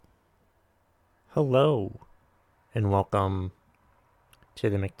Hello, and welcome to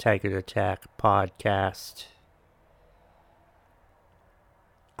the McTaggart Attack podcast.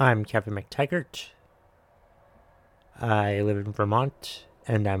 I'm Kevin McTaggart. I live in Vermont,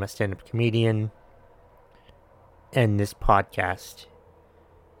 and I'm a stand-up comedian. And this podcast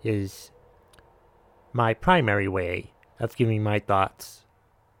is my primary way of giving my thoughts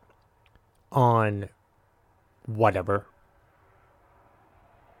on whatever.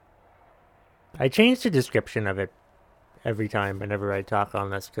 I change the description of it every time whenever I talk on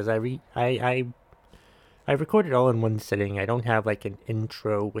this because I record it all in one sitting. I don't have like an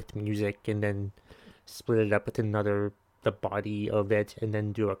intro with music and then split it up with the body of it, and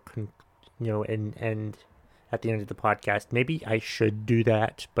then do and end at the end of the podcast. Maybe I should do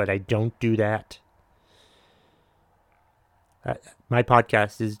that, but I don't do that. My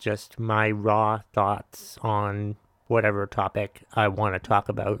podcast is just my raw thoughts on whatever topic I want to talk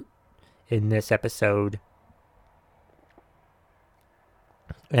about in this episode.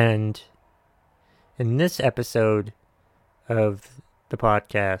 And in this episode of the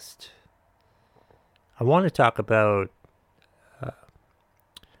podcast, I want to talk about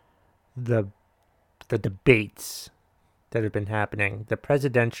the debates that have been happening, the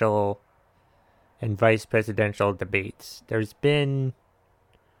presidential and vice presidential debates. There's been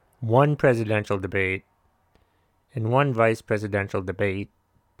one presidential debate and one vice presidential debate,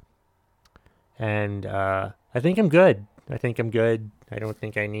 and I think I'm good. I don't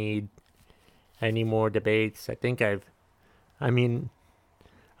think I need any more debates. I don't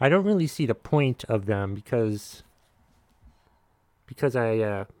really see the point of them because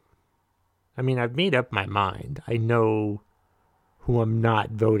I've made up my mind. I know who I'm not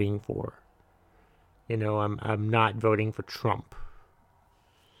voting for. I'm not voting for Trump.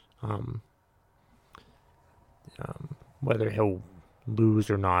 Whether he'll lose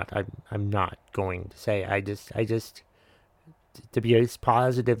or not, I'm not going to say. I just to be as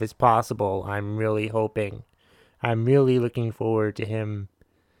positive as possible. I'm really looking forward to him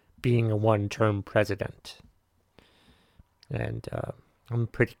being a one-term president, and I'm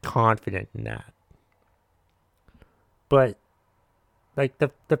pretty confident in that. But like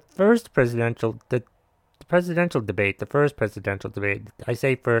the first presidential debate, I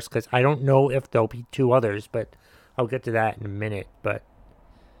say first because I don't know if there'll be two others, but I'll get to that in a minute. But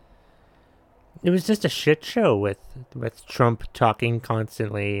it was just a shit show with Trump talking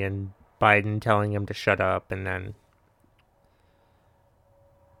constantly and Biden telling him to shut up, and then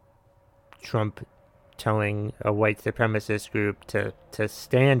Trump telling a white supremacist group to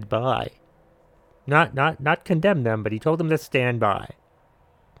stand by. Not condemn them, but he told them to stand by.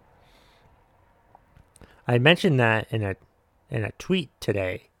 I mentioned that in a tweet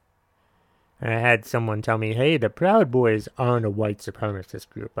today. And I had someone tell me, "Hey, the Proud Boys aren't a white supremacist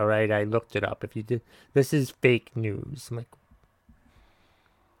group." All right, I looked it up. This is fake news. I'm like,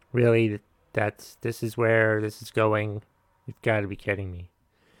 really? This is where this is going? You've got to be kidding me.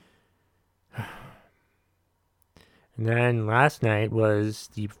 And then last night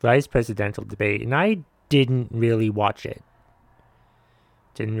was the vice presidential debate, and I didn't really watch it.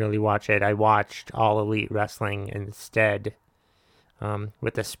 I watched All Elite Wrestling instead,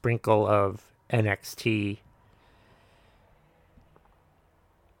 with a sprinkle of NXT.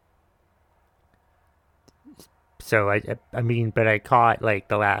 So but I caught like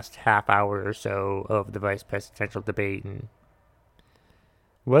the last half hour or so of the vice presidential debate, and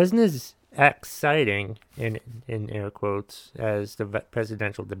wasn't as exciting in air quotes as the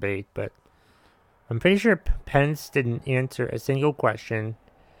presidential debate, but I'm pretty sure Pence didn't answer a single question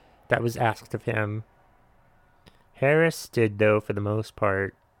that was asked of him. Harris did, though, for the most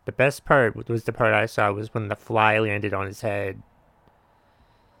part. The best part was the part I saw was when the fly landed on his head.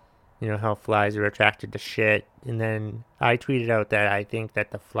 You know how flies are attracted to shit. And then I tweeted out that I think that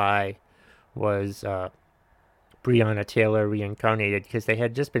the fly was Breonna Taylor reincarnated, because they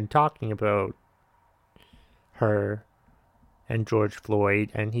had just been talking about her and George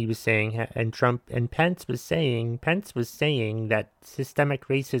Floyd, and he was saying, and Pence was saying that systemic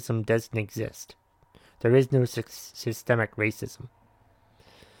racism doesn't exist. There is no systemic racism.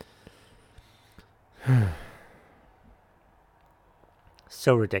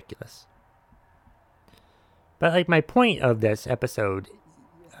 So ridiculous. But like, my point of this episode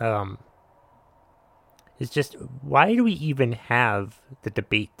is just, why do we even have the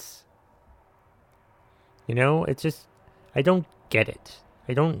debates? It's just, I don't get it.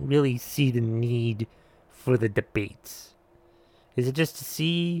 I don't really see the need for the debates. Is it just to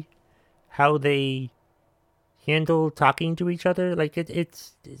see how they handle talking to each other? Like,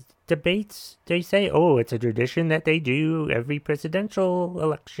 it's debates, they say, oh, it's a tradition that they do every presidential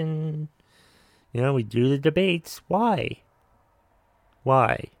election. You know, we do the debates. Why?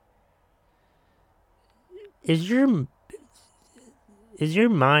 Why? Is your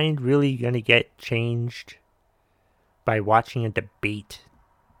mind really gonna get changed by watching a debate?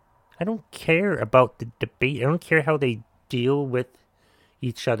 I don't care about the debate. I don't care how they deal with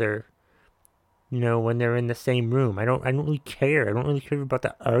each other, you know, when they're in the same room. I don't really care. I don't really care about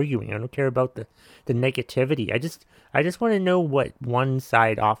the arguing. I don't care about the negativity. I just want to know what one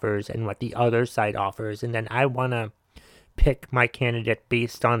side offers and what the other side offers, and then I want to pick my candidate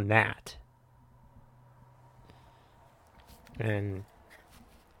based on that. And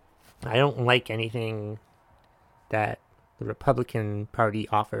I don't like anything that the Republican Party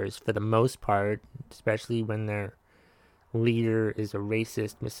offers for the most part, especially when their leader is a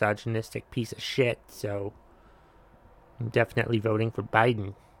racist, misogynistic piece of shit. So I'm definitely voting for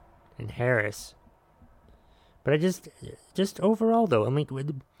Biden and Harris. But I just overall though, I mean,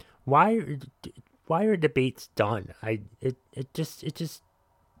 why are debates done? It just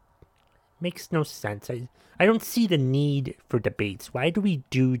makes no sense. I don't see the need for debates. Why do we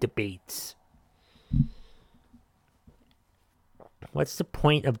do debates? What's the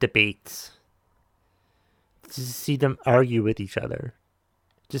point of debates? To see them argue with each other.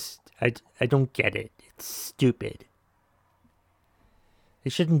 I don't get it. It's stupid. They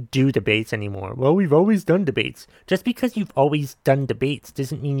shouldn't do debates anymore. Well, we've always done debates. Just because you've always done debates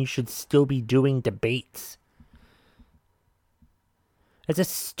doesn't mean you should still be doing debates. That's a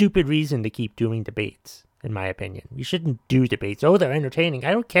stupid reason to keep doing debates, in my opinion. We shouldn't do debates. Oh, they're entertaining.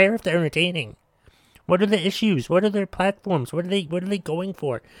 I don't care if they're entertaining. What are the issues? What are their platforms? What are they going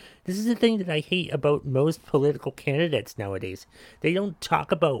for? This is the thing that I hate about most political candidates nowadays. They don't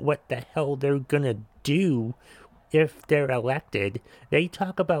talk about what the hell they're gonna do if they're elected. They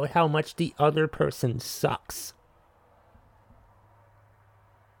talk about how much the other person sucks.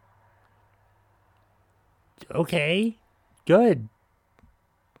 Okay, good.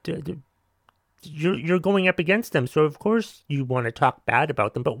 You're going up against them, so of course you want to talk bad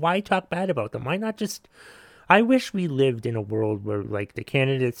about them. But why talk bad about them? Why not just? I wish we lived in a world where, like, the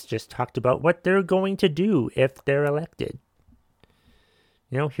candidates just talked about what they're going to do if they're elected.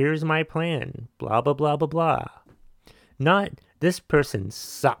 You know, here's my plan. Blah blah blah blah blah. Not this person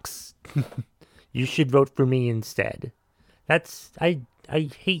sucks. You should vote for me instead. That's I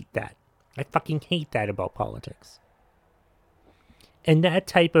hate that. I fucking hate that about politics. And that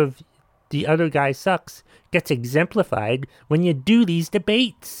type of the other guy sucks gets exemplified when you do these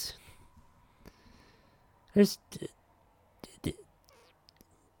debates.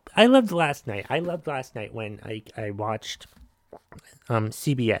 I loved last night. I loved last night when I watched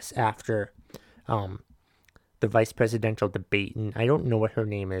CBS after the vice presidential debate, and I don't know what her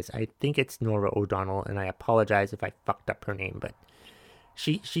name is. I think it's Norah O'Donnell, and I apologize if I fucked up her name, but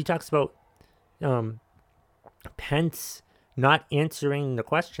she talks about Pence not answering the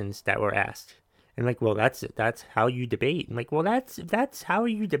questions that were asked. And like, well, that's how you debate. I'm like, well, that's how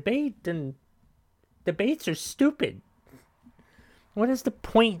you debate, then debates are stupid. What is the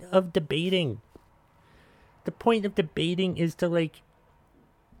point of debating? The point of debating is to, like,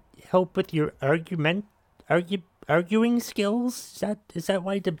 help with your arguing skills. Is that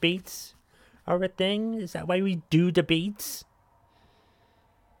why debates are a thing? Is that why we do debates?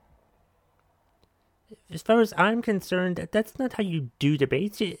 As far as I'm concerned, that's not how you do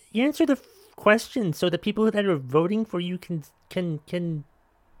debates. You answer the questions so the people that are voting for you can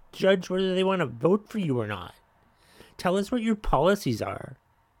judge whether they want to vote for you or not. Tell us what your policies are.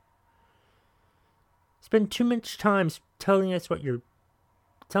 Spend too much time telling us what you're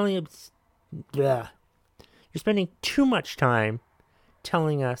telling us. You're spending too much time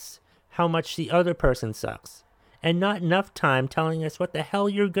telling us how much the other person sucks, and not enough time telling us what the hell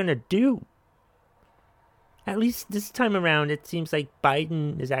you're gonna do. At least this time around, it seems like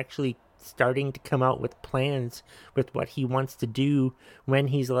Biden is actually starting to come out with plans with what he wants to do when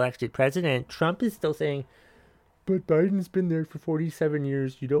he's elected president. Trump is still saying, but Biden's been there for 47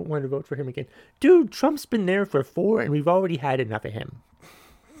 years. You don't want to vote for him again. Dude, Trump's been there for 4, and we've already had enough of him.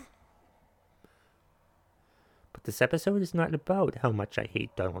 But this episode is not about how much I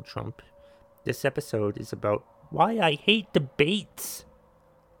hate Donald Trump. This episode is about why I hate debates.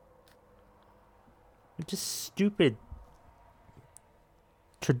 They're just stupid,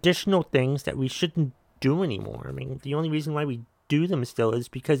 traditional things that we shouldn't do anymore. I mean, the only reason why we do them still is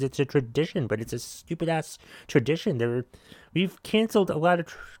because it's a tradition, but it's a stupid ass tradition. We've canceled a lot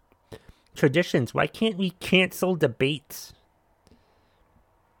of traditions. Why can't we cancel debates?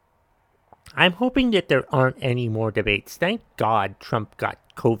 I'm hoping that there aren't any more debates. Thank God Trump got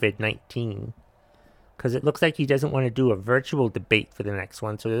COVID-19. Because it looks like he doesn't want to do a virtual debate for the next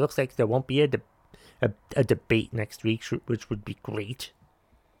one. So it looks like there won't be a debate next week, which would be great.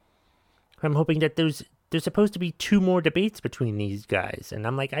 I'm hoping that there's supposed to be 2 more debates between these guys, and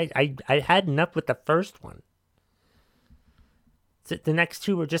I'm like, I had enough with the first one. So the next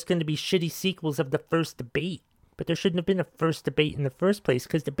 2 are just going to be shitty sequels of the first debate, but there shouldn't have been a first debate in the first place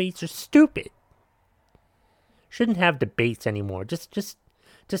because debates are stupid. Shouldn't have debates anymore. Just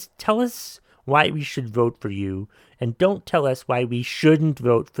tell us why we should vote for you, and don't tell us why we shouldn't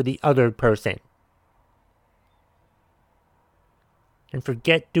vote for the other person. And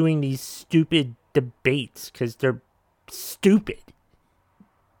forget doing these stupid debates, because they're stupid.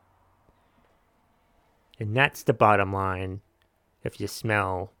 And that's the bottom line, if you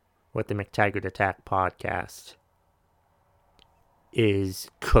smell what the McTaggart Attack podcast is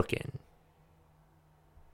cooking.